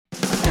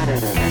I'm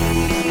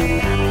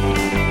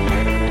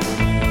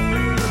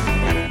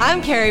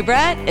Carrie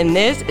Brett, and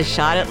this is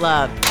Shot at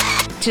Love.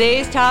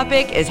 Today's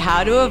topic is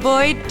how to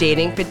avoid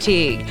dating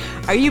fatigue.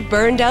 Are you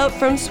burned out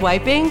from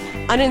swiping,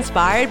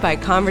 uninspired by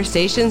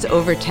conversations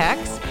over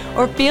text,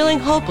 or feeling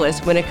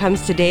hopeless when it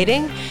comes to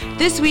dating?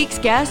 This week's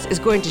guest is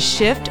going to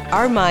shift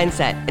our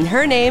mindset, and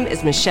her name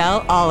is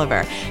Michelle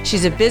Oliver.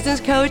 She's a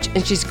business coach,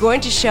 and she's going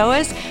to show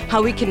us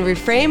how we can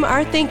reframe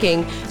our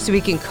thinking so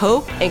we can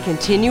cope and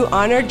continue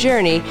on our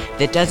journey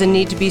that doesn't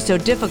need to be so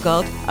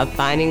difficult of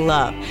finding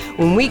love.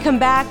 When we come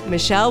back,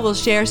 Michelle will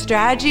share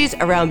strategies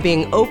around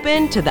being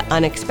open to the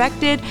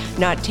unexpected,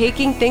 not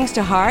taking things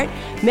to heart,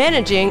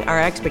 managing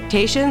our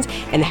expectations,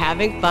 and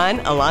having fun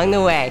along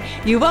the way.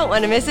 You won't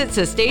want to miss it,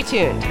 so stay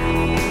tuned.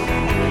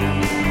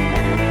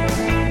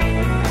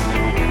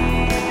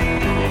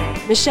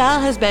 Michelle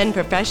has been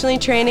professionally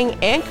training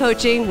and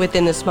coaching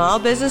within the small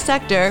business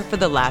sector for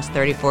the last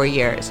 34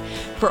 years.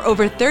 For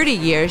over 30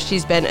 years,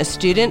 she's been a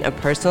student of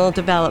personal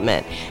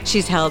development.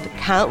 She's held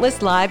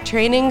countless live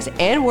trainings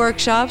and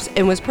workshops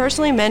and was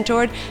personally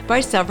mentored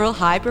by several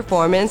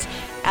high-performance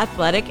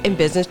athletic and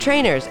business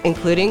trainers,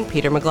 including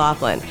Peter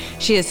McLaughlin.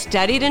 She has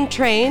studied and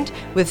trained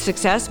with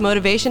Success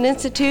Motivation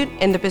Institute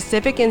and the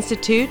Pacific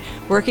Institute,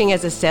 working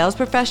as a sales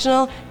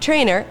professional,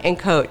 trainer, and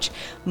coach.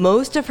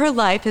 Most of her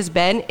life has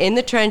been in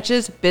the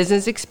trenches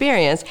business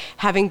experience,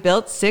 having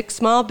built 6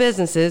 small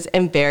businesses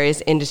in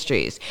various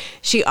industries.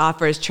 She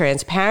offers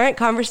transparent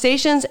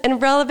conversations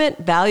and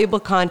relevant,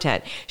 valuable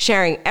content,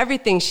 sharing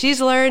everything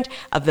she's learned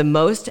of the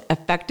most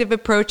effective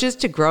approaches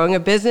to growing a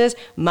business,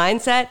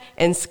 mindset,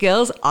 and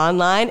skills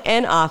online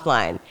and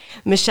offline.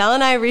 Michelle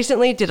and I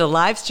recently did a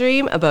live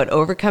stream about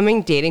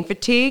overcoming dating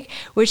fatigue,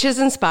 which has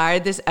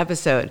inspired this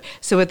episode.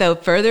 So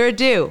without further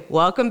ado,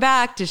 welcome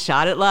back to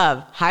Shot at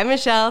Love. Hi,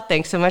 Michelle.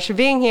 Thanks so much for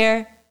being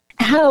here.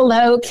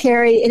 Hello,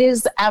 Carrie. It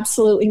is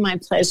absolutely my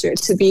pleasure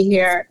to be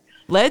here.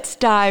 Let's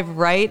dive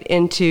right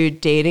into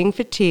dating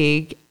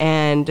fatigue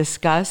and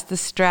discuss the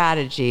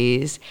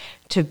strategies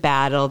to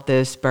battle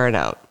this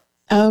burnout.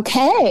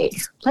 Okay,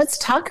 let's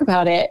talk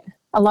about it.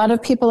 A lot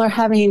of people are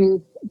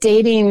having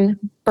dating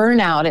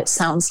burnout, it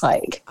sounds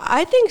like.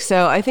 I think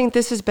so. I think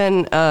this has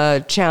been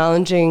a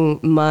challenging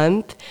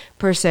month,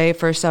 per se,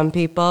 for some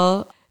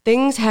people.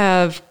 Things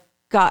have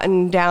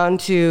gotten down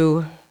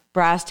to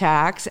brass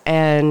tacks,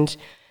 and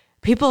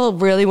people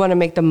really want to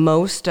make the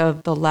most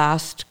of the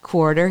last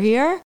quarter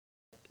here.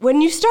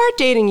 When you start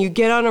dating, you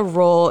get on a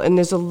roll, and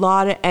there's a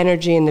lot of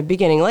energy in the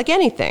beginning, like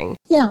anything.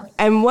 Yeah.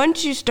 And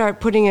once you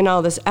start putting in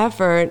all this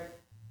effort,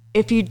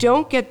 if you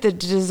don't get the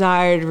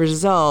desired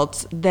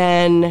results,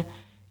 then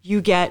you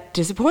get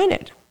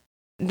disappointed.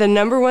 The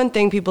number one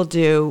thing people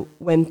do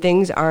when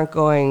things aren't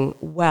going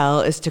well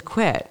is to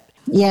quit.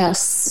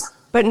 Yes.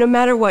 But no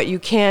matter what, you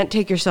can't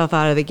take yourself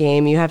out of the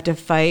game. You have to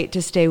fight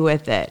to stay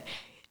with it.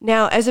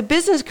 Now, as a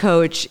business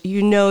coach,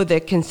 you know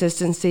that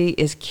consistency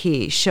is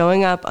key.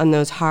 Showing up on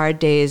those hard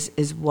days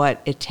is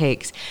what it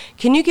takes.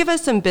 Can you give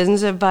us some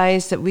business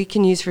advice that we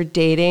can use for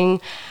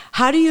dating?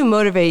 How do you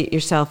motivate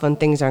yourself when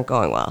things aren't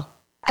going well?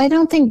 I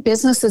don't think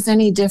business is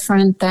any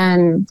different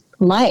than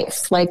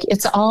life. Like,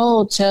 it's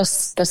all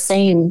just the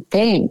same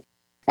thing.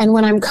 And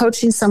when I'm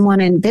coaching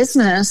someone in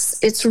business,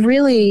 it's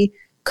really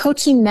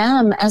coaching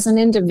them as an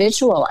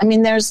individual. I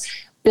mean, there's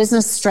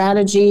business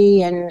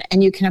strategy and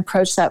you can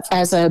approach that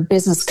as a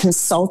business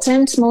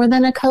consultant more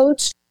than a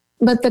coach.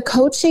 But the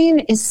coaching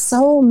is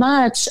so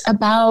much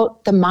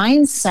about the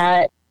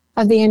mindset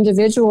of the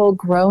individual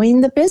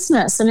growing the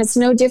business. And it's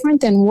no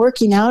different than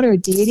working out or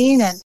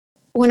dating. And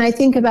when I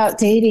think about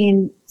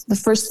dating, the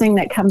first thing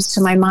that comes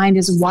to my mind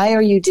is, why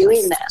are you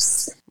doing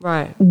this?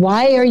 Right.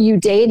 Why are you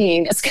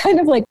dating? It's kind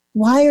of like,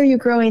 why are you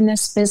growing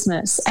this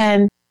business?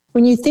 And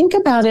when you think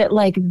about it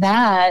like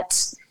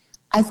that,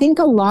 I think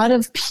a lot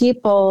of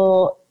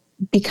people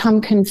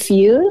become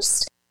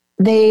confused.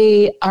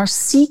 They are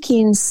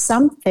seeking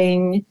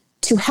something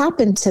to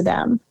happen to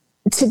them.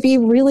 To be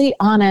really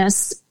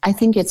honest, I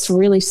think it's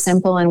really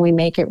simple and we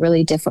make it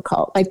really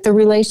difficult. Like, the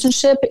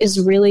relationship is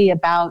really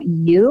about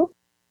you.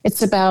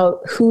 It's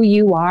about who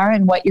you are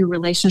and what your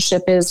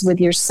relationship is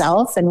with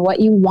yourself and what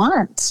you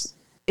want.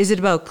 Is it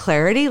about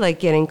clarity, like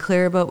getting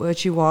clear about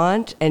what you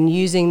want and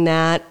using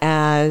that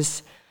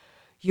as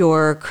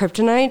your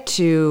kryptonite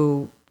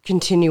to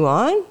continue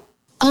on?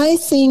 I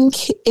think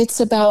it's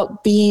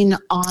about being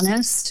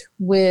honest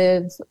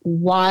with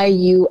why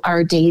you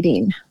are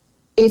dating.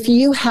 If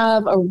you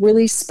have a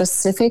really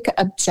specific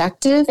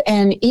objective,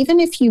 and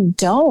even if you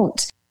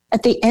don't,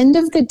 at the end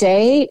of the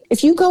day,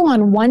 if you go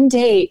on one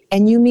date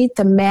and you meet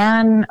the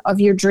man of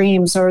your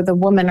dreams or the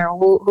woman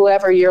or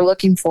whoever you're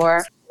looking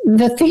for,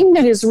 the thing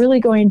that is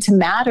really going to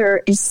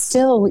matter is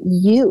still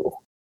you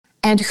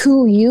and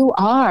who you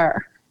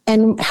are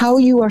and how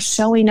you are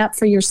showing up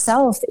for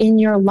yourself in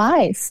your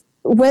life.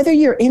 Whether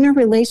you're in a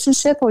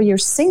relationship or you're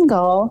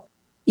single,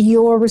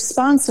 your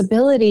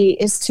responsibility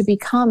is to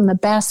become the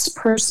best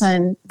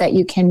person that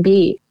you can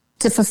be,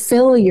 to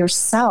fulfill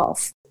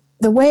yourself.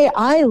 The way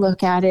I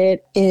look at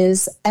it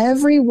is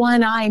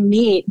everyone I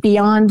meet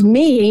beyond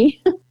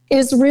me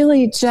is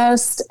really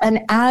just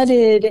an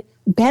added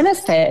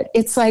benefit.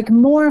 It's like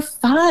more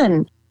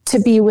fun to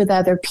be with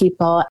other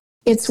people.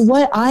 It's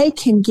what I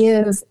can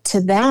give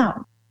to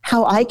them,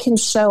 how I can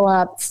show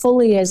up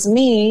fully as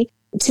me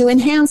to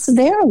enhance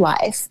their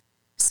life.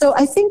 So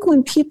I think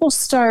when people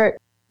start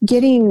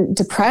getting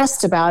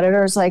depressed about it,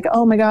 or it's like,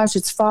 oh my gosh,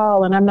 it's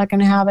fall and I'm not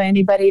going to have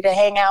anybody to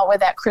hang out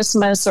with at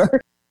Christmas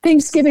or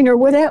Thanksgiving or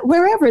whatever,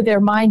 wherever their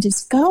mind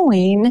is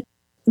going,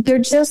 they're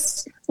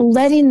just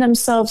letting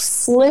themselves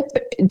slip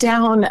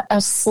down a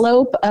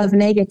slope of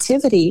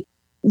negativity.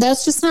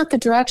 That's just not the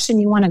direction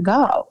you want to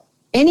go.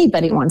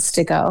 Anybody wants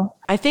to go.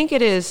 I think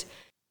it is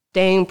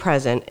staying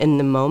present in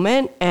the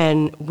moment,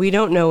 and we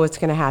don't know what's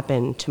going to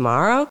happen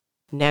tomorrow,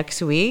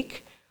 next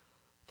week,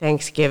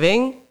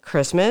 Thanksgiving,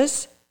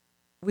 Christmas.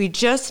 We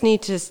just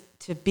need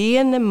to be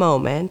in the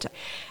moment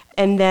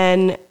and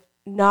then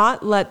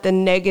not let the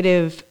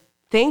negative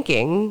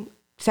thinking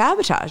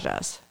sabotage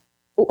us.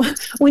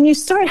 When you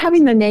start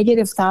having the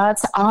negative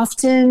thoughts,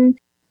 often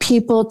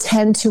people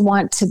tend to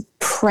want to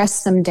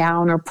press them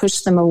down or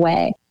push them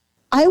away.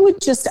 I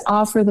would just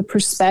offer the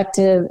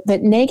perspective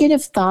that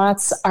negative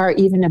thoughts are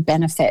even a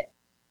benefit,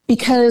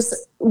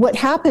 because what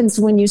happens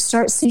when you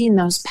start seeing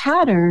those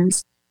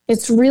patterns,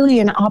 it's really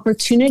an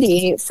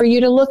opportunity for you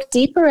to look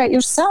deeper at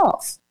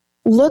yourself.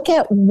 Look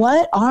at,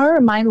 what are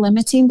my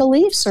limiting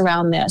beliefs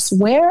around this?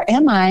 Where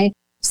am I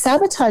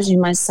sabotaging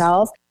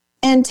myself?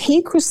 And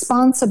take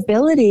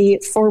responsibility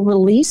for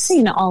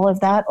releasing all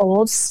of that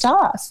old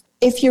stuff.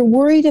 If you're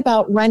worried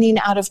about running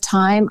out of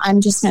time,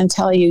 I'm just going to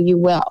tell you, you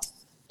will.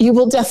 You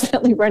will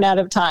definitely run out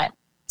of time.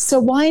 So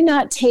why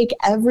not take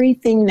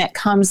everything that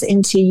comes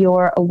into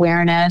your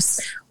awareness,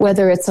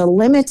 whether it's a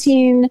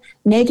limiting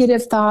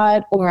negative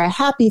thought or a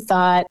happy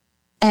thought,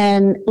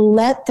 and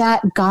let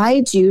that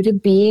guide you to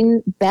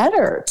being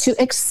better, to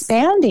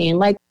expanding,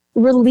 like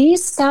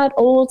release that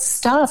old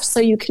stuff so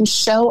you can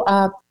show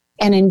up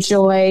and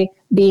enjoy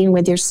being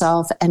with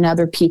yourself and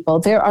other people.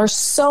 There are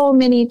so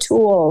many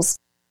tools.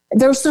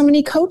 There are so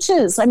many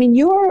coaches. I mean,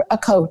 you're a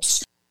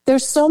coach.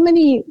 There's so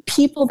many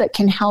people that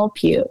can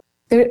help you.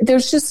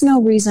 There's just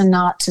no reason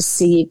not to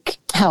seek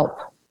help.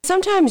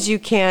 Sometimes you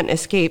can't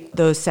escape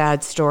those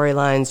sad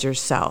storylines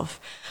yourself.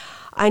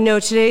 I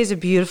know today's a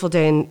beautiful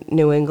day in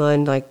New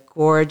England, like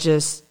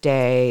gorgeous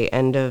day,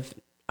 end of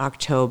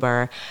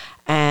October.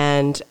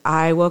 And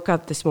I woke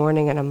up this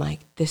morning and I'm like,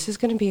 this is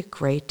going to be a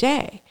great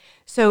day.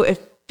 So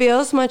it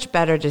feels much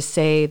better to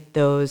say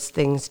those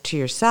things to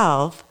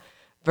yourself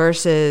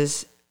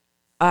versus,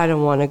 I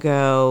don't want to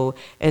go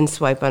and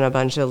swipe on a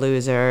bunch of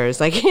losers.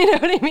 Like, you know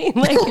what I mean?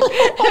 Like,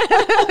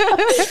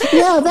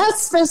 yeah,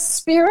 that's the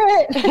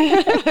spirit.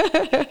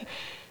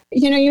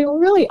 You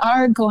really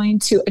are going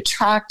to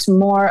attract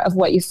more of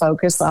what you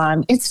focus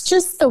on. It's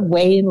just the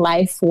way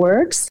life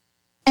works.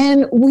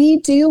 And we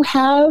do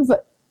have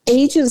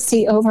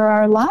agency over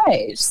our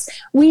lives.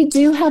 We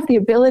do have the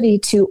ability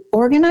to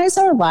organize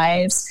our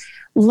lives,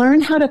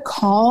 learn how to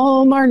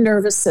calm our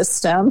nervous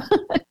system.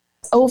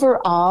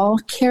 Overall,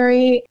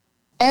 Carrie,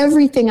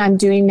 everything I'm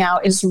doing now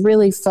is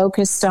really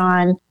focused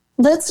on,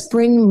 let's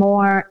bring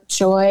more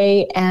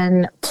joy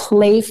and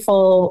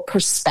playful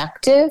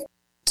perspective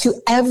to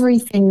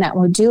everything that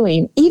we're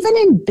doing. Even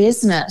in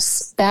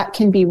business, that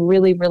can be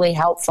really, really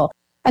helpful.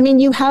 I mean,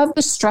 you have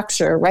the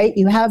structure, right?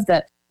 You have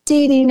the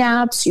dating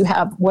apps, you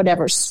have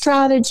whatever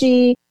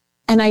strategy.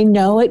 And I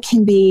know it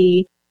can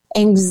be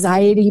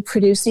anxiety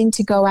producing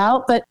to go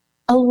out, but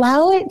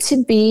allow it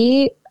to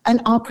be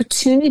an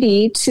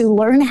opportunity to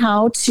learn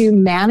how to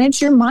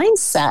manage your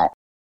mindset.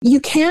 You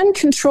can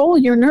control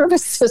your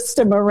nervous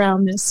system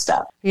around this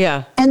stuff.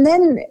 Yeah. And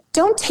then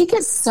don't take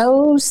it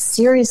so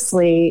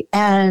seriously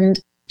and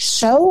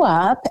show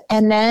up,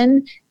 and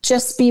then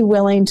just be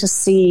willing to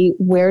see,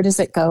 where does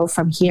it go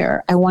from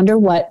here? I wonder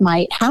what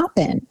might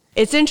happen.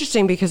 It's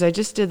interesting because I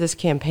just did this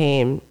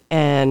campaign,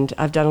 and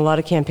I've done a lot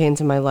of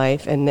campaigns in my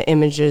life, and the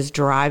images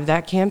drive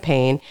that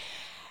campaign.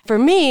 For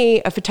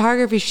me, a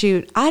photography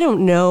shoot, I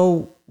don't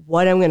know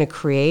what I'm going to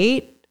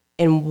create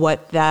and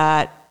what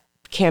that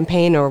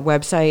campaign or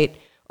website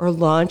or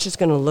launch is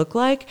going to look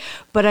like,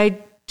 but I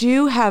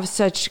do have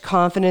such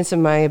confidence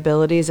in my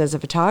abilities as a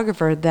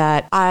photographer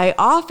that I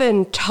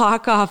often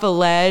talk off a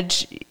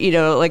ledge,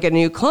 like a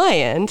new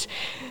client,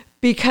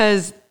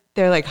 because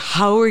they're like,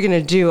 how are we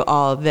going to do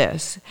all of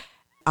this?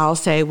 I'll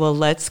say, well,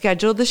 let's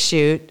schedule the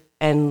shoot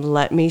and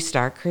let me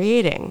start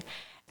creating.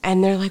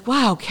 And they're like,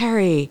 wow,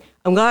 Carrie,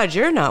 I'm glad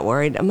you're not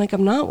worried. I'm like,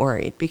 I'm not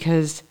worried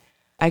because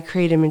I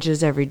create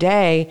images every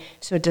day,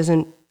 so it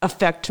doesn't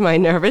affect my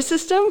nervous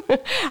system.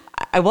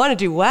 I want to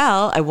do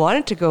well. I want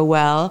it to go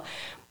well.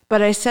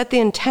 But I set the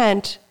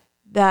intent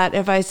that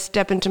if I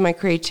step into my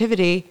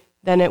creativity,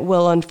 then it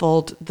will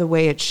unfold the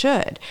way it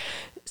should.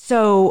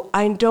 So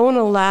I don't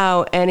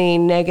allow any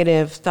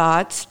negative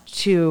thoughts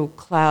to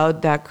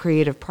cloud that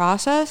creative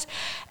process.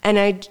 And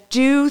I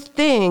do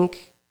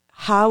think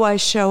how I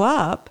show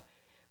up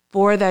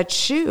for that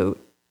shoot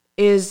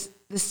is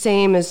the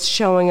same as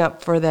showing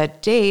up for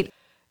that date.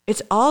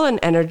 It's all an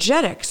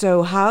energetic.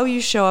 So how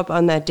you show up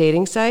on that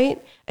dating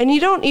site And you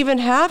don't even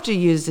have to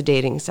use the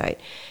dating site.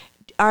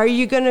 Are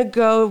you going to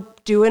go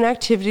do an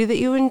activity that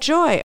you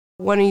enjoy?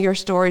 One of your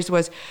stories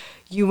was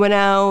you went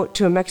out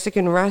to a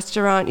Mexican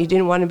restaurant. You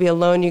didn't want to be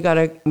alone. You got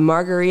a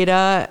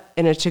margarita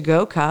in a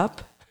to-go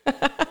cup.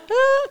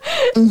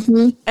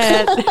 Mm-hmm.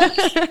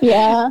 And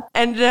yeah.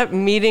 Ended up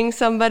meeting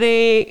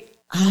somebody.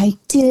 I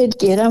did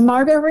get a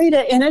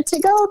margarita in a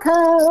to-go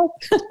cup.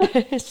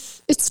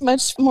 It's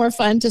much more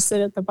fun to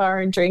sit at the bar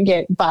and drink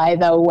it, by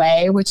the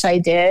way, which I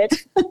did.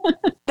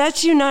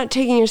 That's you not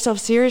taking yourself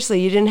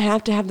seriously. You didn't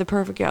have to have the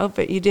perfect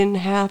outfit. You didn't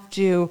have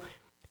to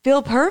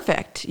feel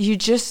perfect. You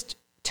just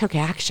took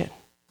action.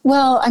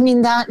 Well, I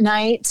mean, that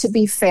night, to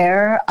be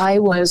fair, I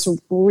was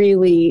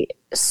really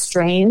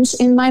strange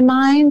in my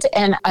mind,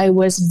 and I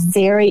was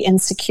very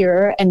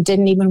insecure and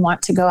didn't even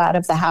want to go out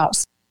of the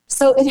house.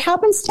 So it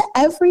happens to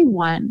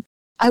everyone.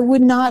 I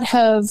would not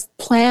have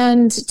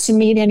planned to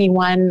meet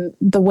anyone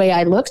the way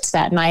I looked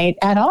that night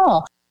at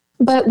all.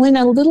 But when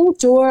a little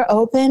door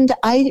opened,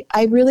 I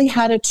really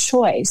had a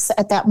choice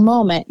at that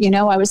moment. You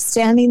know, I was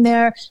standing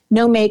there,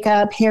 no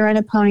makeup, hair in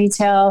a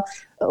ponytail,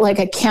 like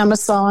a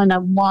camisole and a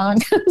long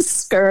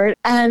skirt.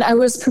 And I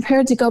was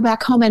prepared to go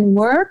back home and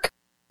work.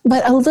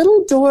 But a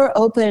little door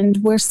opened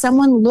where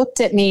someone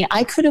looked at me.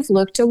 I could have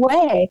looked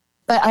away,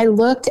 but I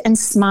looked and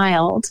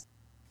smiled.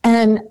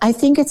 And I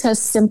think it's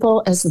as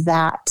simple as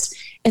that.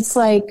 It's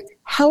like,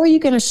 how are you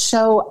going to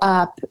show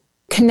up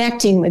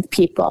connecting with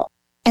people?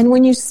 And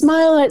when you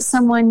smile at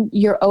someone,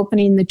 you're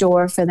opening the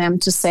door for them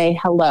to say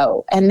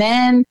hello. And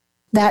then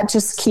that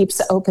just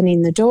keeps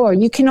opening the door.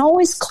 You can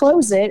always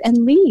close it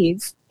and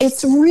leave.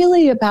 It's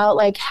really about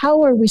like,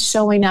 how are we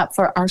showing up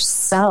for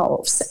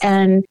ourselves?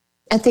 And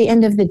at the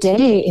end of the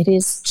day, it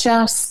is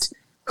just,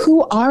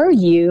 who are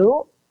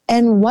you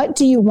and what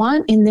do you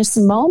want in this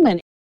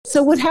moment?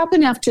 So what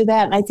happened after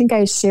that, and I think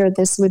I shared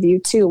this with you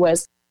too,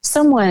 was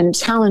someone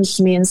challenged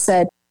me and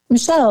said,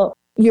 Michelle,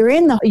 you're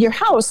in your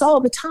house all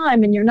the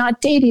time and you're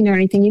not dating or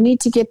anything. You need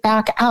to get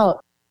back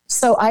out.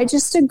 So I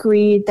just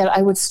agreed that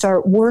I would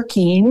start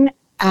working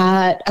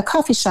at a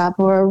coffee shop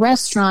or a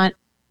restaurant,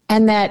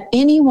 and that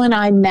anyone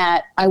I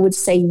met, I would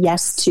say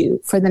yes to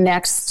for the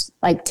next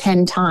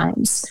 10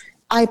 times.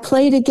 I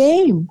played a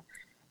game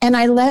and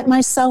I let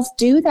myself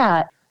do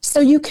that. So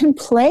you can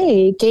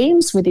play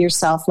games with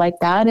yourself like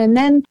that. And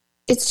then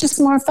it's just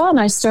more fun.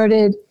 I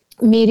started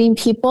meeting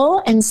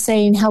people and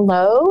saying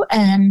hello.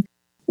 And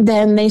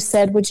then they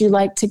said, would you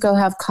like to go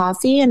have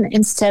coffee? And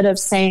instead of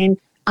saying,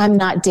 I'm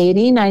not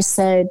dating, I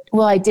said,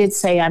 well, I did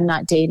say I'm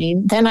not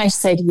dating. Then I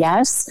said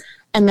yes.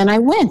 And then I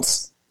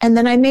went. And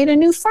then I made a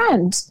new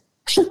friend.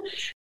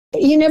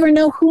 You never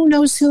know who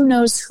knows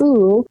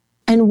who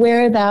and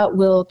where that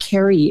will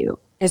carry you.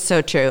 It's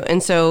so true.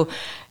 And so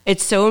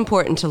it's so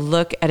important to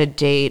look at a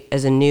date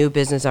as a new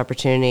business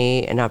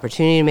opportunity, an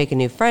opportunity to make a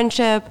new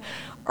friendship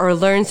or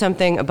learn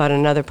something about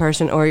another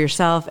person or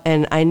yourself.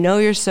 And I know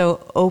you're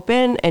so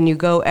open and you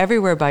go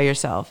everywhere by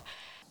yourself.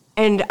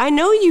 And I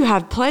know you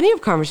have plenty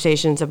of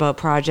conversations about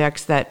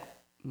projects that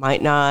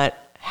might not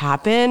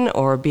happen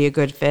or be a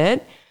good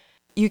fit.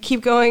 You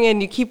keep going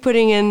and you keep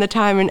putting in the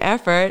time and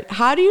effort.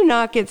 How do you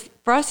not get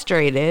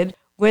frustrated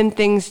when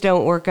things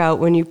don't work out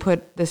when you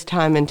put this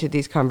time into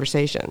these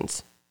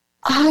conversations?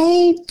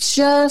 I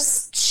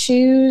just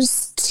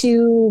choose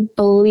to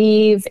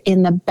believe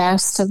in the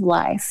best of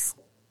life.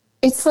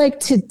 It's like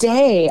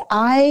today,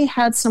 I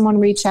had someone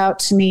reach out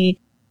to me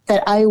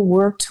that I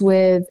worked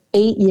with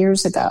 8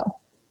 years ago.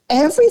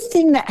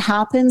 Everything that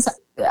happens,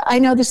 I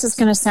know this is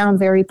going to sound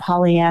very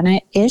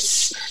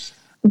Pollyanna-ish,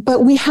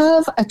 but we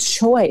have a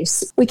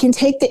choice. We can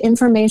take the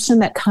information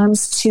that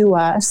comes to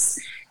us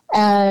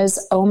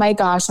as, oh my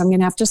gosh, I'm going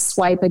to have to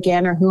swipe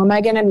again, or who am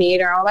I going to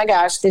meet, or oh my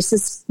gosh,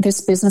 this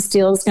business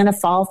deal is going to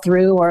fall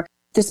through, or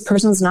this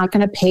person's not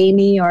going to pay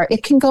me, or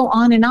it can go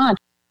on and on.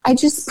 I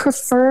just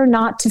prefer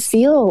not to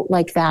feel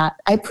like that.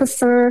 I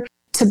prefer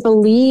to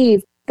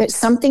believe that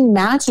something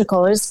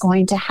magical is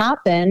going to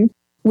happen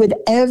with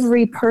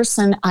every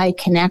person I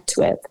connect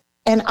with.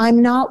 And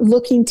I'm not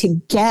looking to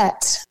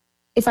get.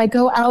 If I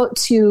go out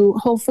to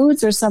Whole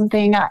Foods or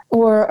something,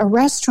 or a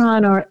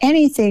restaurant or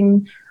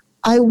anything,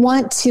 I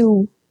want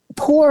to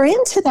pour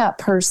into that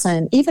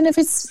person, even if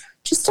it's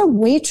just a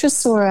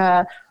waitress or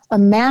a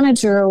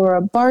manager or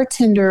a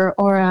bartender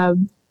or a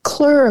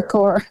clerk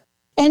or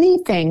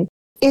anything.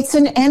 It's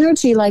an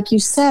energy, like you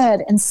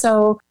said. And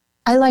so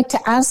I like to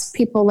ask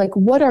people,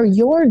 what are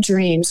your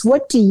dreams?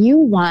 What do you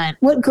want?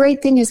 What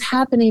great thing is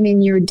happening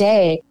in your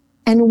day?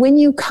 And when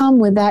you come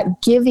with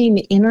that giving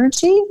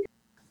energy,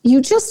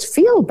 you just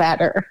feel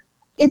better.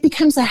 It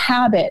becomes a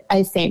habit,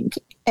 I think.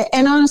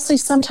 And honestly,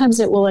 sometimes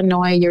it will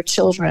annoy your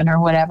children or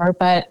whatever,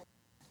 but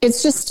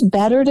it's just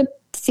better to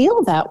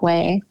feel that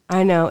way.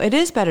 I know. It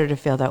is better to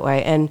feel that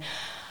way. And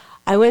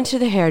I went to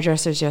the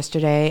hairdressers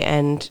yesterday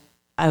and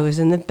I was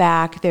in the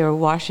back. They were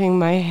washing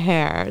my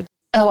hair.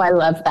 Oh, I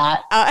love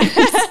that.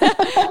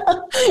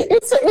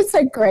 It's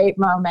a great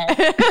moment.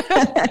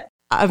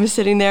 I'm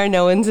sitting there.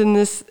 No one's in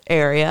this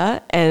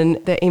area. And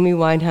the Amy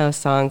Winehouse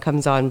song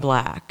comes on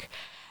Black.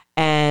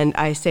 And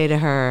I say to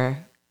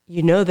her,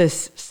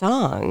 this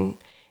song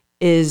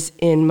is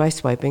in my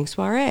swiping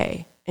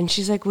soiree. And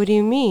she's like, what do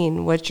you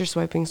mean? What's your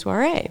swiping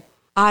soiree?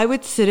 I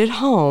would sit at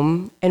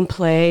home and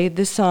play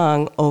the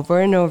song over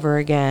and over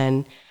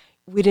again.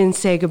 We didn't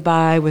say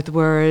goodbye with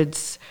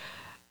words.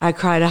 I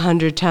cried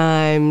 100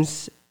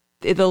 times.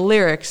 The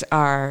lyrics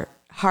are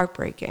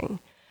heartbreaking.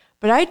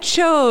 But I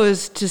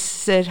chose to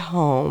sit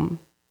home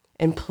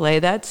and play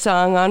that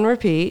song on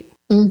repeat.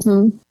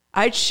 Mm-hmm.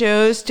 I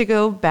chose to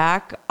go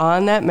back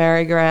on that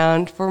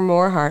merry-go-round for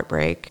more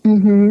heartbreak.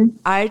 Mm-hmm.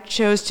 I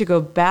chose to go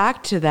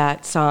back to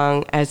that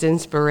song as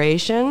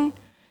inspiration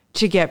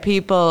to get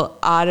people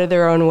out of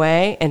their own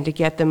way and to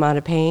get them out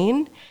of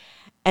pain.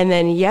 And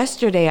then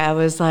yesterday I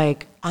was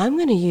like, I'm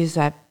going to use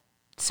that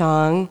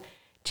song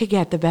to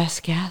get the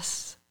best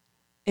guests.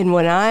 And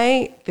when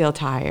I feel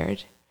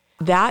tired,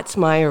 that's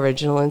my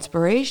original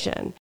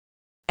inspiration.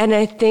 And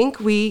I think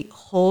we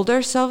hold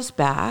ourselves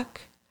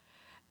back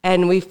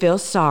and we feel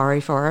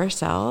sorry for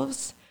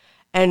ourselves,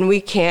 and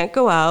we can't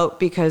go out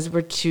because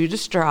we're too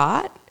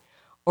distraught,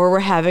 or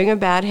we're having a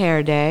bad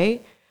hair day,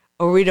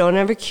 or we don't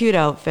have a cute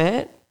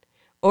outfit,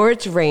 or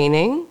it's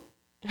raining.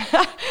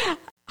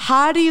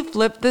 How do you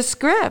flip the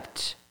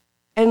script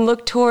and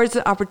look towards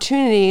the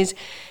opportunities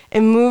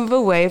and move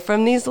away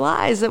from these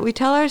lies that we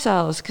tell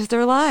ourselves? Because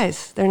they're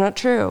lies. They're not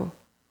true.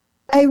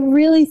 I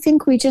really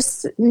think we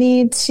just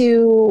need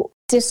to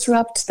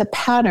disrupt the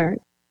pattern.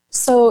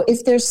 So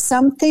if there's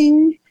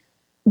something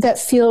that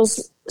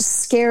feels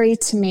scary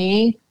to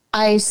me,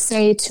 I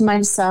say to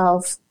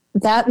myself,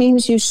 that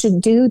means you should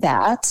do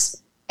that.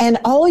 And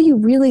all you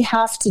really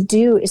have to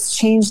do is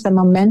change the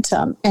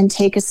momentum and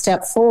take a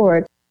step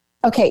forward.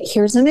 Okay,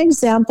 here's an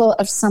example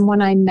of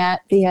someone I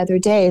met the other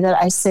day that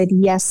I said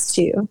yes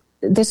to.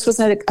 This was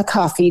at a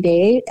coffee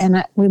date,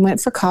 and we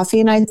went for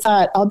coffee, and I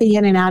thought, I'll be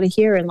in and out of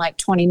here in like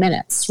 20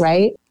 minutes,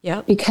 right?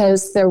 Yeah.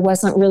 Because there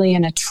wasn't really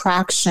an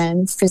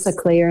attraction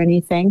physically or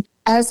anything.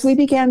 As we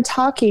began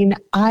talking,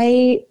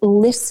 I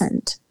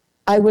listened.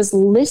 I was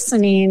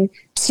listening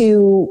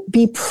to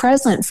be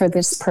present for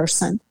this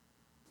person.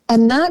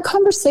 And that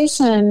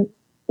conversation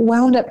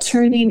wound up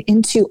turning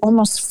into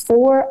almost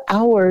 4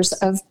 hours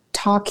of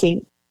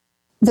talking.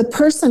 The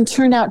person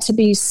turned out to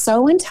be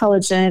so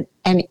intelligent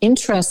and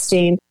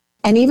interesting.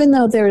 And even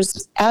though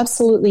there's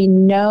absolutely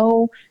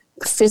no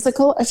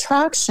physical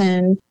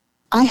attraction,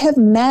 I have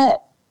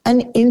met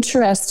an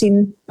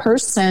interesting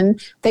person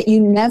that you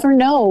never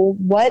know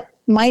what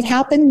might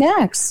happen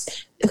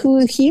next,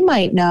 who he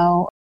might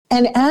know.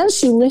 And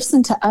as you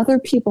listen to other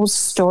people's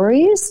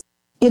stories,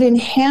 it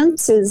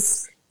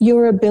enhances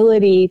your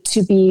ability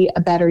to be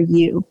a better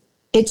you.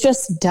 It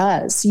just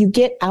does. You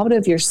get out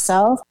of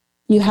yourself.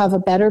 You have a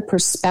better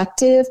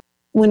perspective.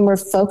 When we're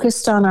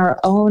focused on our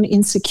own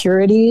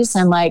insecurities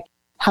and like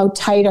how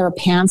tight our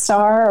pants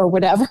are or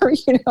whatever,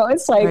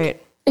 it's like,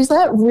 right. Is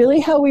that really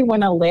how we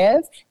want to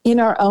live?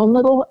 In our own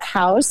little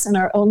house, in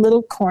our own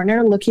little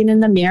corner, looking in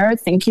the mirror,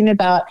 thinking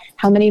about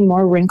how many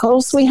more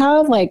wrinkles we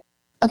have? Like,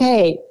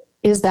 okay,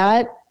 is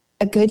that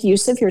a good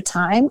use of your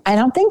time? I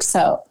don't think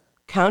so.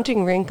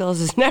 Counting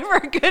wrinkles is never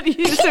a good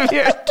use of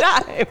your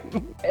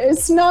time.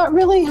 It's not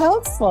really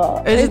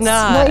helpful. It's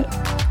not.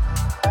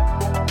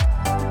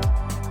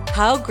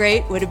 How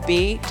great would it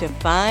be to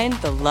find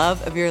the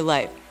love of your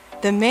life,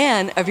 the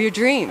man of your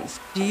dreams?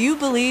 Do you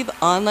believe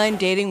online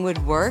dating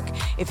would work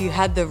if you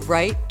had the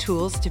right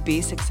tools to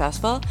be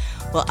successful?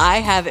 Well, I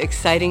have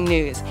exciting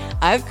news.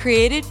 I've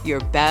created your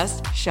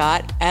Best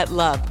Shot at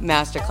Love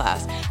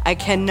Masterclass. I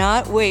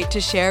cannot wait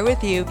to share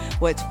with you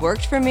what's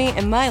worked for me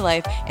in my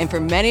life and for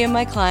many of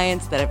my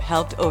clients that have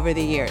helped over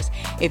the years.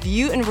 If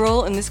you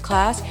enroll in this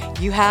class,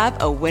 you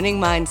have a winning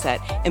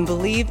mindset and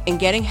believe in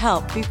getting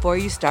help before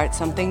you start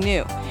something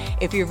new.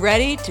 If you're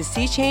ready to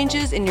see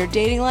changes in your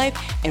dating life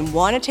and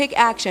want to take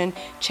action,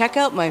 check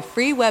out my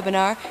free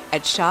webinar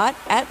at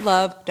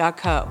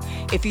shotatlove.co.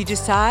 If you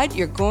decide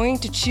you're going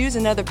to choose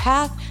another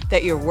path,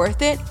 that you're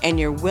worth it, and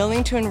you're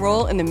willing to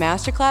enroll in the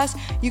masterclass,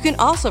 you can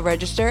also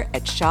register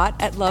at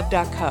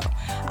shotatlove.co.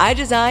 I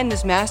designed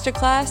this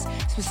masterclass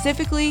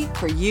specifically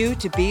for you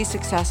to be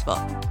successful.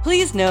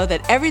 Please know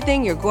that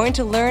everything you're going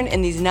to learn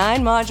in these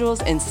 9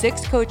 modules and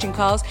 6 coaching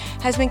calls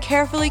has been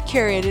carefully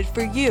curated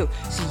for you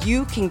so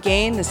you can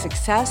gain the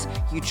success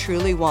you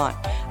truly want.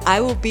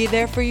 I will be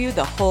there for you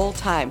the whole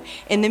time.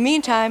 In the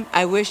meantime,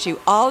 I wish you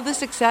all the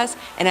success,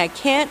 and I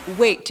can't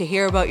wait to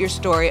hear about your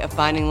story of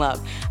finding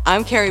love.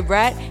 I'm Carrie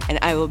Brett, and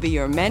I will be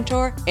your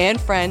mentor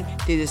and friend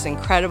through this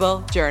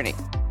incredible journey.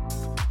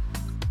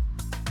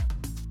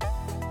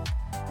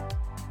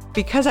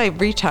 Because I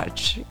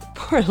retouch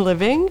for a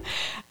living,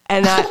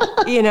 and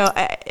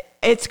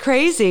it's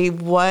crazy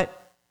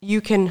what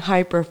you can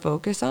hyper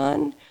focus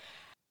on.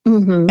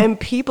 Mm-hmm. And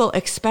people,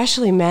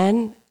 especially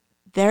men,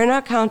 they're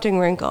not counting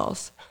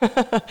wrinkles.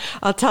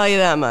 I'll tell you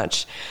that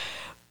much.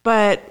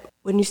 But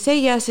when you say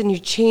yes and you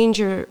change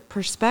your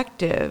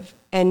perspective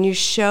and you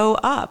show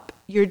up,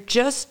 you're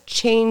just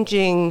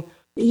changing.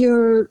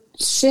 You're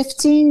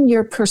shifting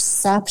your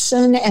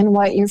perception and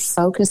what you're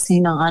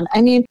focusing on.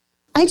 I mean,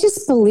 I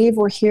just believe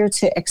we're here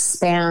to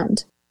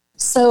expand.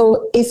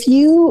 So if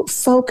you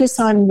focus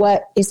on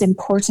what is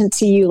important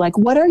to you, like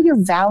what are your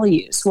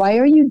values? Why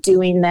are you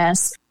doing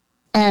this?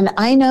 And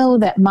I know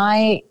that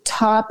my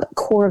top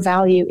core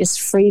value is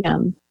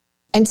freedom.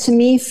 And to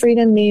me,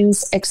 freedom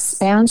means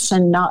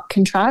expansion, not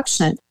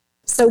contraction.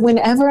 So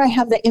whenever I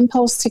have the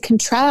impulse to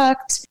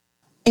contract,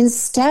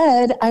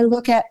 instead, I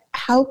look at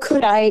how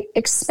could I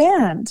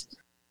expand?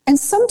 And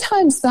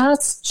sometimes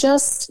that's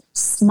just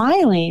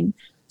smiling.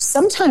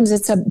 Sometimes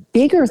it's a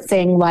bigger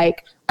thing,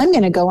 like I'm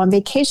going to go on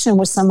vacation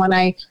with someone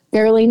I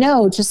barely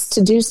know just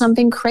to do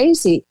something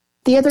crazy.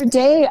 The other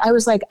day, I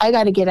was like, I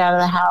got to get out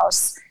of the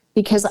house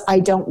because I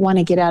don't want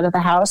to get out of the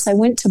house. I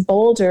went to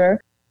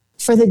Boulder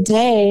for the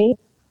day.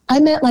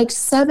 I met like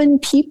 7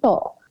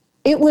 people.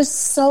 It was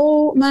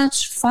so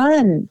much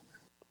fun.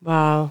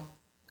 Wow.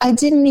 I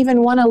didn't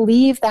even want to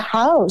leave the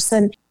house.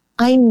 And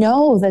I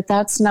know that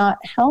that's not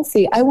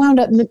healthy. I wound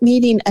up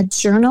meeting a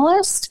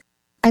journalist.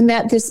 I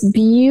met this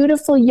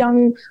beautiful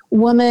young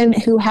woman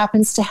who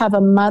happens to have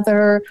a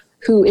mother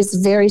who is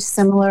very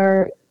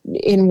similar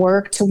in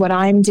work to what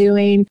I'm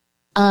doing.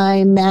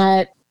 I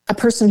met a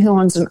person who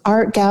owns an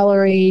art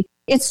gallery.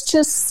 It's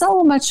just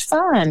so much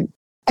fun.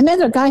 I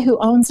met a guy who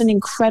owns an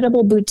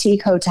incredible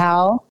boutique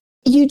hotel.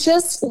 You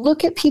just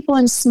look at people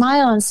and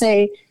smile and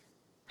say,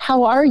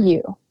 how are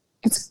you?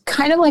 It's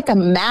kind of like a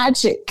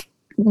magic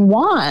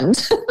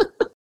wand.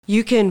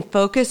 You can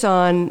focus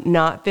on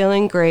not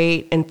feeling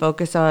great and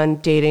focus on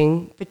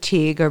dating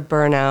fatigue or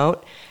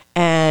burnout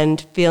and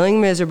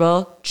feeling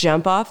miserable,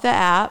 jump off the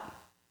app.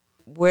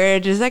 Where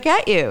does that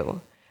get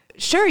you?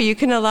 Sure, you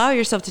can allow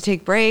yourself to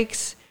take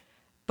breaks,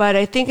 but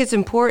I think it's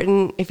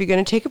important if you're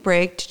going to take a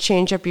break to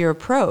change up your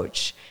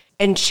approach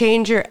and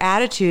change your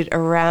attitude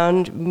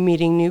around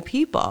meeting new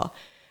people,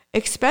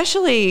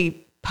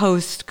 especially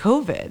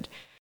post-COVID.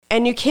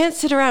 And you can't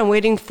sit around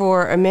waiting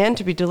for a man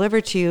to be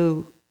delivered to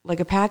you like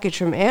a package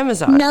from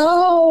Amazon.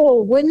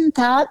 No, wouldn't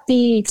that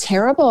be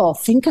terrible?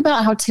 Think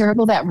about how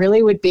terrible that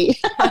really would be.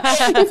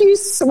 If you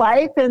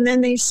swipe and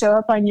then they show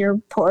up on your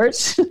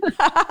porch.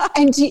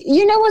 And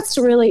you know what's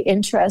really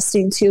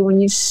interesting too?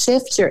 When you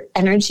shift your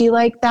energy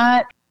like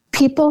that,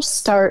 people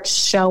start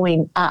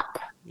showing up.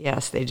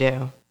 Yes, they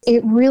do.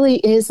 It really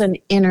is an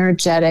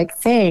energetic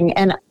thing.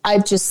 And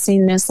I've just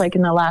seen this like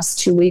in the last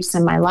 2 weeks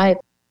in my life.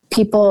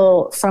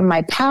 People from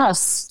my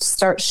past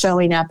start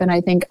showing up and I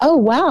think, oh,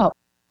 wow.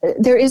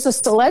 There is a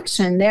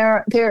selection.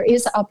 There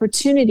is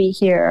opportunity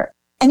here.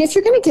 And if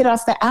you're going to get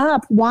off the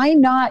app, why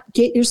not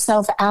get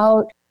yourself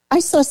out? I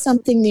saw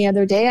something the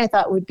other day I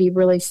thought would be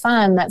really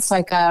fun. That's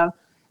like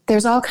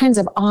there's all kinds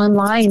of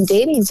online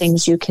dating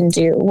things you can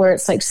do where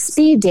it's like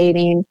speed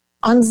dating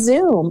on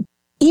Zoom.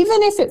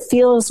 Even if it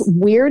feels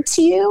weird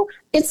to you,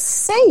 it's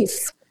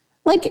safe.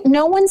 Like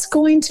no one's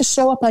going to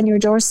show up on your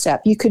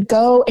doorstep. You could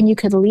go and you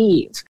could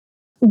leave.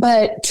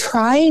 But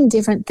trying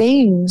different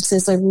things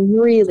is a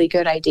really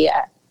good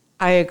idea.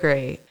 I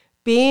agree.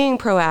 Being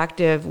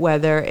proactive,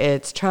 whether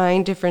it's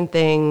trying different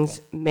things,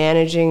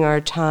 managing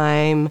our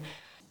time,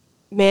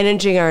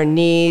 managing our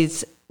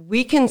needs,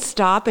 we can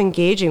stop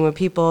engaging with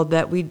people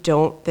that we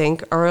don't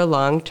think are a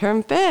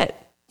long-term fit.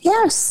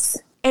 Yes.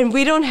 And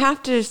we don't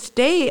have to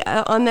stay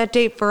on that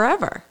date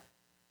forever.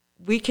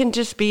 We can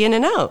just be in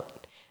and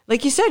out.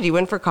 Like you said, you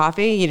went for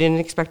coffee. You didn't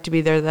expect to be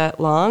there that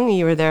long.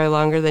 You were there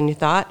longer than you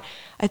thought.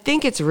 I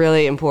think it's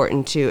really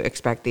important to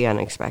expect the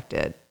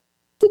unexpected.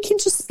 We can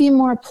just be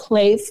more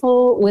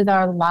playful with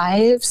our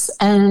lives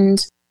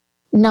and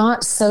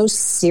not so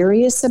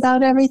serious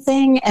about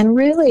everything and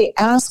really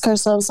ask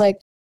ourselves, like,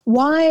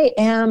 why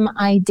am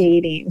I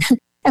dating?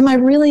 Am I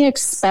really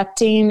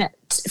expecting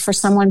for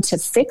someone to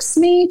fix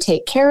me,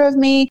 take care of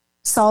me,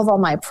 solve all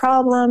my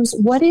problems?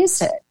 What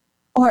is it?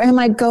 Or am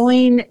I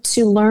going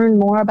to learn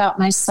more about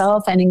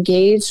myself and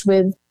engage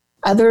with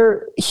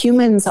other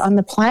humans on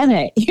the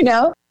planet,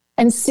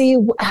 and see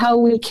how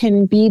we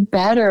can be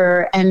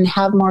better and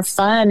have more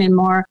fun and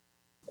more,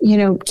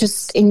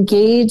 just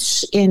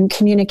engage in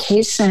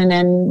communication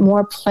and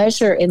more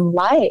pleasure in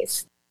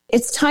life.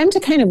 It's time to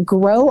kind of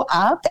grow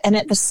up and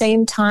at the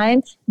same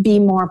time be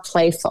more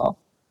playful,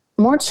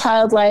 more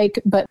childlike,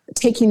 but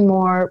taking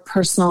more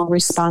personal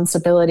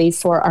responsibility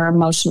for our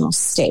emotional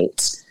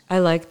state. I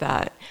like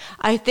that.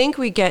 I think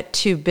we get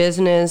to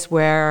business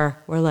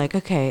where we're like,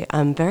 okay,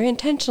 I'm very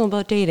intentional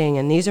about dating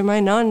and these are my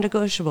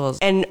non-negotiables.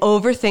 And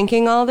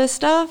overthinking all this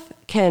stuff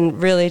can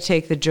really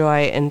take the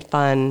joy and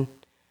fun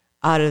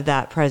out of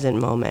that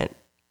present moment.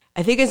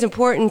 I think it's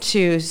important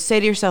to say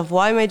to yourself,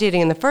 why am I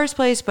dating in the first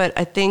place? But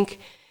I think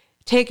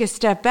take a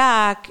step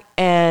back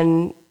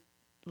and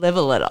live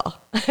a little.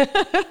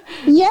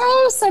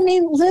 Yes,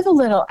 live a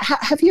little.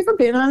 Have you ever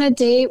been on a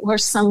date where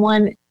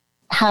someone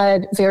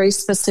had very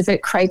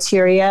specific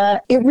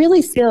criteria? It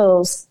really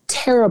feels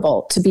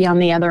terrible to be on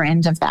the other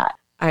end of that.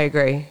 I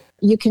agree.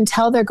 You can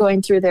tell they're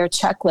going through their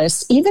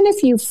checklist, even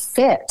if you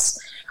fit.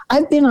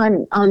 I've been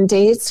on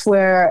dates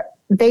where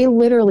they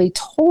literally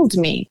told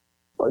me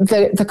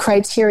the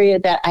criteria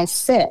that I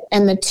fit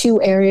and the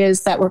 2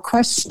 areas that were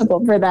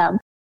questionable for them.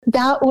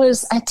 That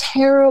was a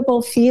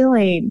terrible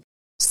feeling.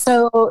 So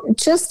So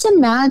just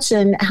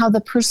imagine how the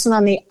person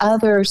on the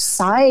other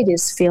side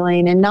is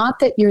feeling, and not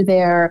that you're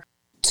there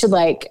to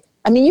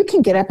you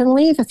can get up and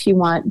leave if you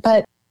want,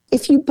 but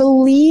if you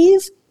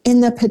believe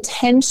in the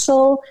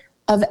potential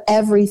of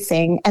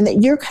everything and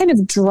that you're kind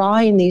of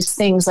drawing these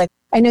things, like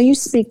I know you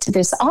speak to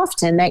this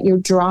often, that you're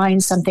drawing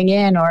something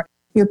in or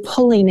you're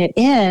pulling it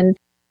in.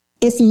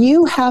 If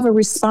you have a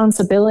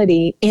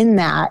responsibility in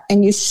that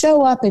and you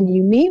show up and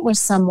you meet with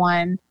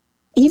someone,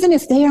 even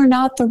if they are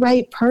not the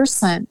right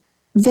person,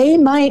 they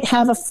might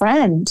have a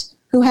friend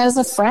who has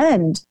a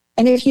friend.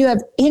 And if you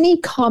have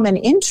any common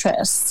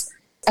interests,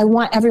 I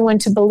want everyone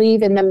to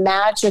believe in the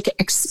magic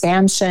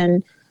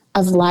expansion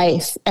of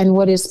life and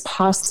what is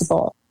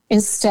possible,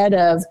 instead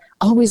of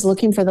always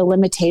looking for the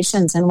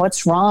limitations and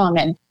what's wrong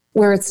and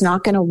where it's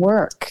not going to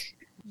work.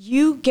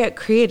 You get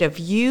creative.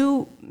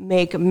 You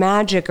make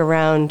magic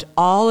around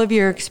all of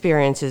your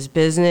experiences,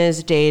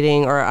 business,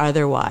 dating, or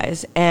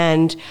otherwise.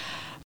 And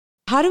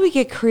how do we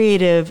get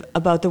creative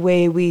about the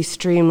way we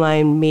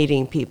streamline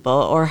meeting people?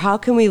 Or how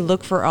can we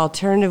look for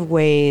alternative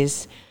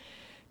ways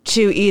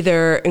to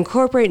either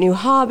incorporate new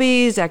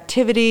hobbies,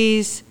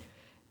 activities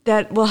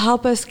that will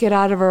help us get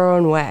out of our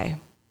own way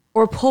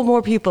or pull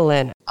more people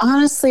in?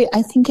 Honestly,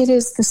 I think it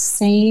is the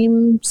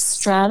same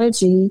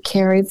strategy,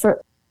 Carrie. For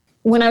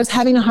when I was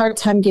having a hard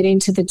time getting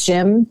to the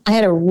gym, I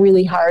had a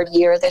really hard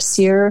year this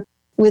year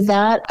with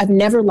that. I've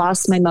never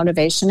lost my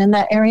motivation in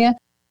that area.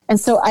 And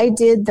so I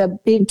did the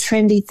big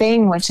trendy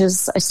thing, which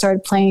is I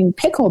started playing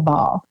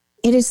pickleball.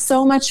 It is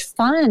so much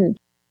fun.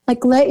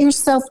 Like, let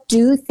yourself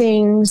do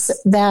things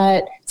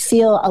that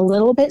feel a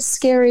little bit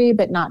scary,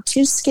 but not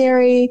too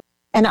scary.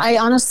 And I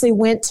honestly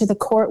went to the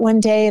court one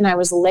day and I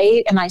was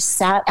late and I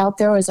sat out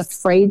there. I was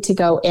afraid to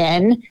go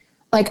in.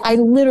 Like, I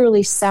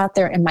literally sat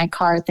there in my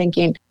car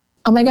thinking,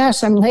 oh my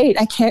gosh, I'm late.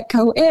 I can't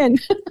go in.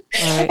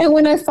 Right. And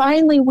when I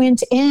finally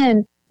went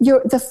in,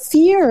 the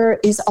fear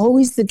is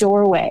always the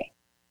doorway.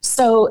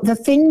 So the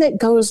thing that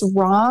goes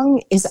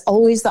wrong is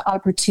always the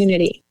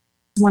opportunity.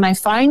 When I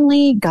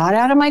finally got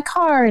out of my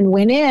car and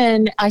went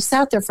in, I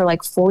sat there for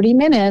like 40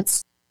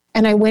 minutes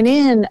and I went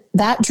in.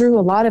 That drew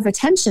a lot of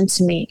attention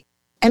to me.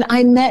 And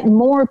I met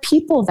more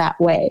people that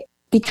way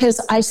because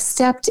I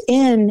stepped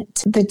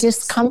into the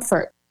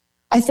discomfort.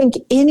 I think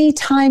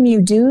anytime you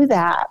do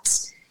that,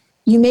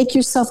 you make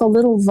yourself a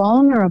little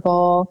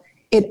vulnerable.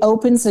 It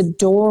opens a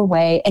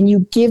doorway and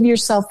you give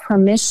yourself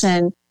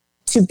permission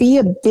to be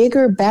a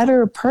bigger,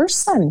 better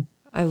person.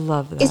 I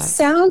love that. It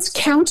sounds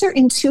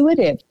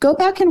counterintuitive. Go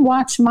back and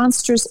watch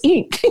Monsters,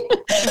 Inc.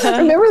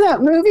 Remember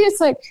that movie? It's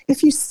like,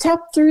 if you step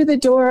through the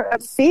door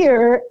of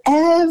fear,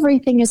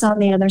 everything is on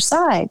the other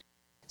side.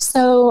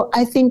 So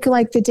I think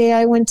like the day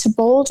I went to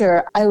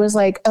Boulder, I was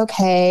like,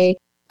 okay,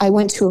 I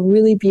went to a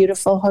really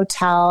beautiful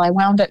hotel. I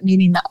wound up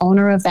meeting the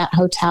owner of that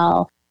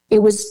hotel.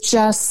 It was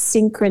just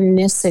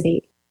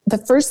synchronicity. The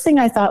first thing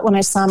I thought when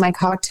I saw my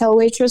cocktail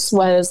waitress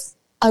was,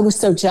 I was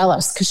so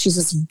jealous because she's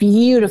this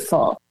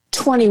beautiful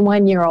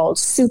 21-year-old,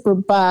 super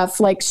buff,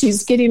 like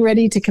she's getting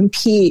ready to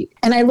compete.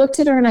 And I looked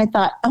at her and I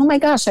thought, oh my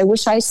gosh, I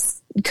wish I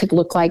could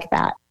look like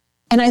that.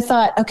 And I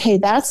thought, okay,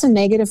 that's a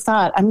negative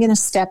thought. I'm going to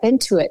step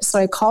into it. So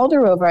I called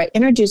her over. I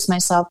introduced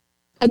myself.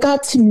 I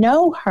got to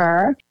know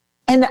her.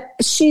 And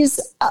she's,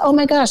 oh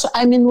my gosh,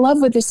 I'm in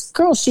love with this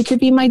girl. She could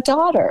be my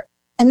daughter.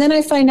 And then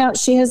I find out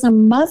she has a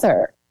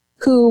mother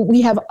who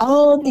we have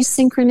all these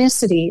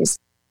synchronicities.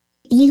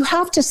 You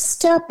have to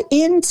step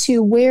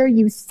into where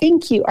you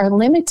think you are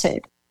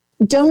limited.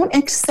 Don't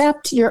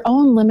accept your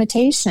own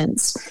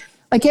limitations.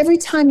 Like every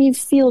time you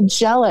feel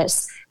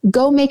jealous,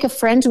 go make a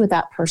friend with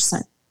that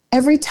person.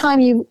 Every time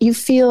you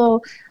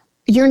feel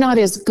you're not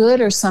as good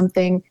or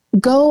something,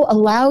 go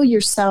allow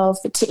yourself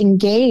to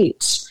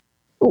engage.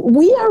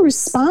 We are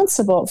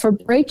responsible for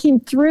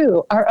breaking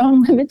through our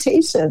own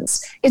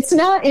limitations. It's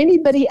not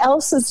anybody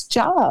else's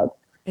job.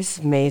 It's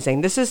amazing.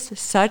 This is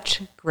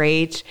such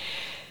great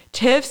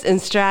tips and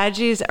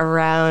strategies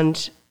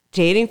around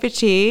dating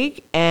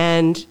fatigue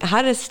and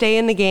how to stay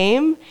in the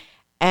game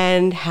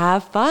and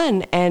have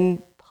fun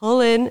and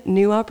pull in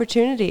new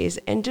opportunities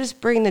and just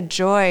bring the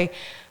joy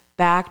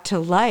back to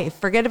life.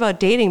 Forget about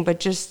dating, but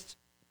just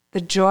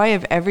the joy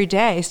of every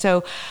day.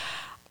 So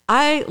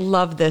I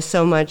love this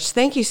so much.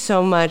 Thank you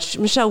so much.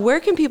 Michelle, where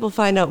can people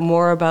find out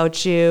more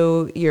about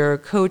you, your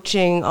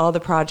coaching, all the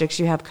projects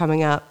you have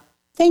coming up?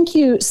 Thank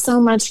you so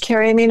much,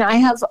 Carrie. I mean, I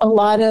have a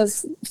lot of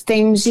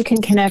things. You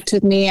can connect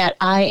with me at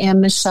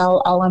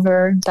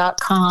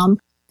IamMichelleOliver.com.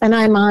 And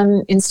I'm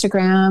on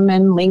Instagram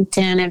and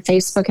LinkedIn and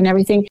Facebook and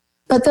everything.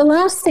 But the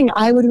last thing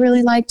I would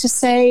really like to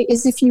say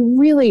is if you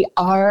really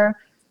are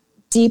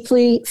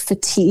deeply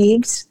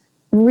fatigued,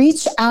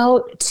 reach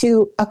out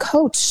to a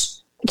coach.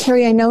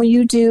 Carrie, I know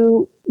you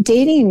do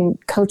dating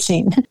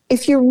coaching.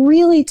 If you're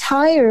really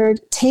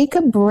tired, take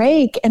a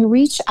break and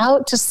reach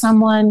out to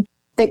someone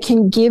that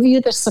can give you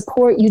the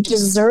support you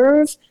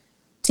deserve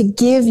to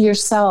give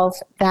yourself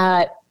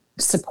that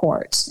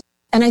support.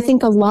 And I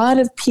think a lot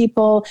of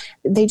people,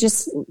 they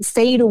just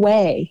fade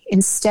away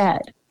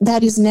instead.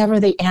 That is never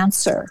the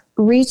answer.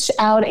 Reach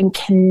out and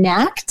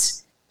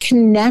connect.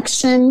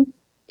 Connection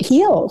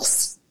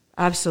heals.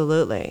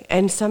 Absolutely.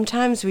 And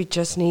sometimes we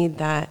just need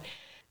that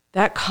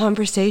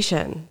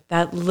conversation,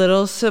 that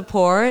little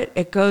support.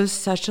 It goes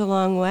such a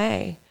long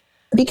way.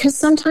 Because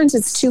sometimes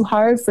it's too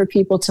hard for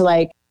people to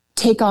like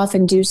take off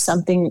and do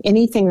something,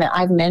 anything that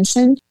I've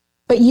mentioned,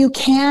 but you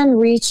can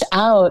reach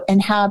out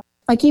and have,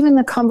 like, even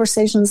the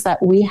conversations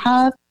that we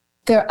have,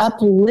 they're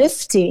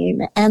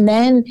uplifting, and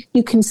then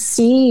you can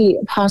see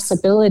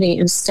possibility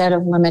instead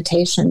of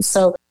limitation.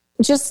 So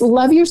just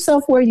love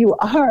yourself where you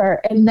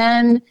are, and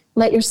then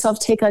let yourself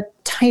take a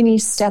tiny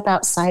step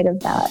outside of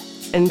that.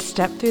 And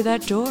step through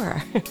that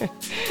door.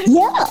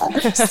 Yeah,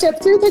 step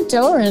through the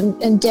door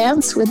and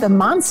dance with the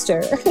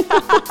monster.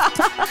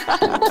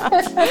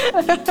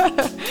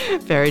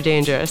 Very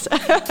dangerous.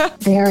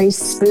 Very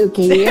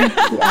spooky.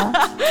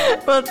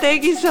 Yeah. Well,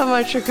 thank you so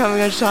much for coming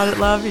on Shot at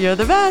Love. You're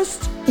the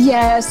best.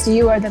 Yes,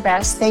 you are the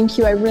best. Thank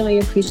you. I really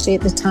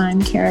appreciate the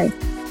time, Carrie.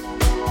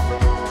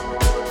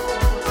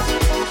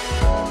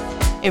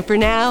 And for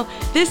now,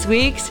 this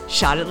week's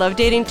Shot at Love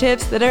dating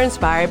tips that are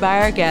inspired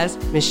by our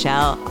guest,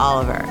 Michelle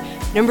Oliver.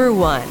 Number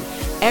 1,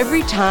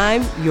 every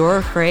time you're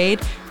afraid,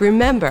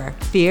 remember,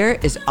 fear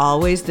is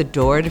always the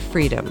door to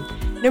freedom.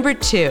 Number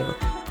 2,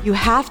 you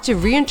have to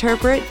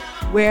reinterpret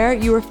where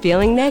you are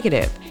feeling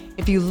negative.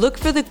 If you look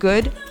for the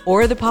good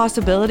or the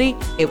possibility,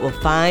 it will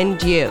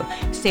find you.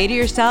 Say to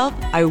yourself,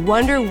 I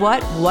wonder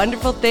what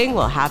wonderful thing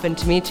will happen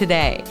to me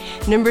today.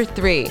 Number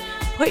 3,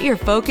 put your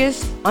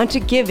focus onto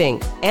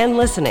giving and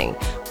listening.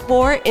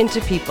 Pour into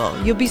people.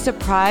 You'll be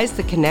surprised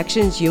the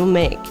connections you'll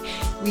make.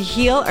 We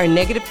heal our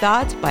negative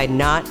thoughts by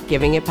not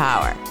giving it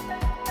power.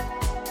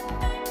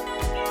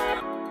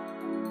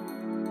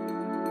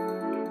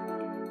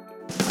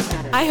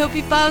 I hope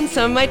you found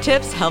some of my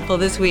tips helpful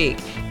this week.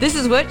 This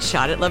is what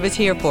Shot at Love is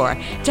here for,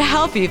 to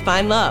help you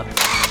find love.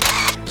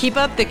 Keep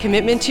up the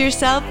commitment to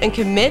yourself and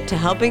commit to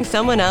helping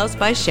someone else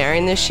by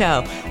sharing this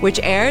show,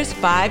 which airs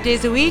 5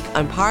 days a week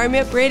on Power Me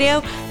Up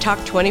Radio, Talk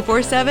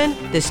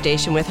 24/7, The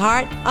Station with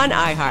Heart on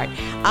iHeart.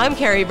 I'm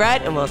Carrie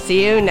Brett, and we'll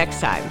see you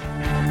next time.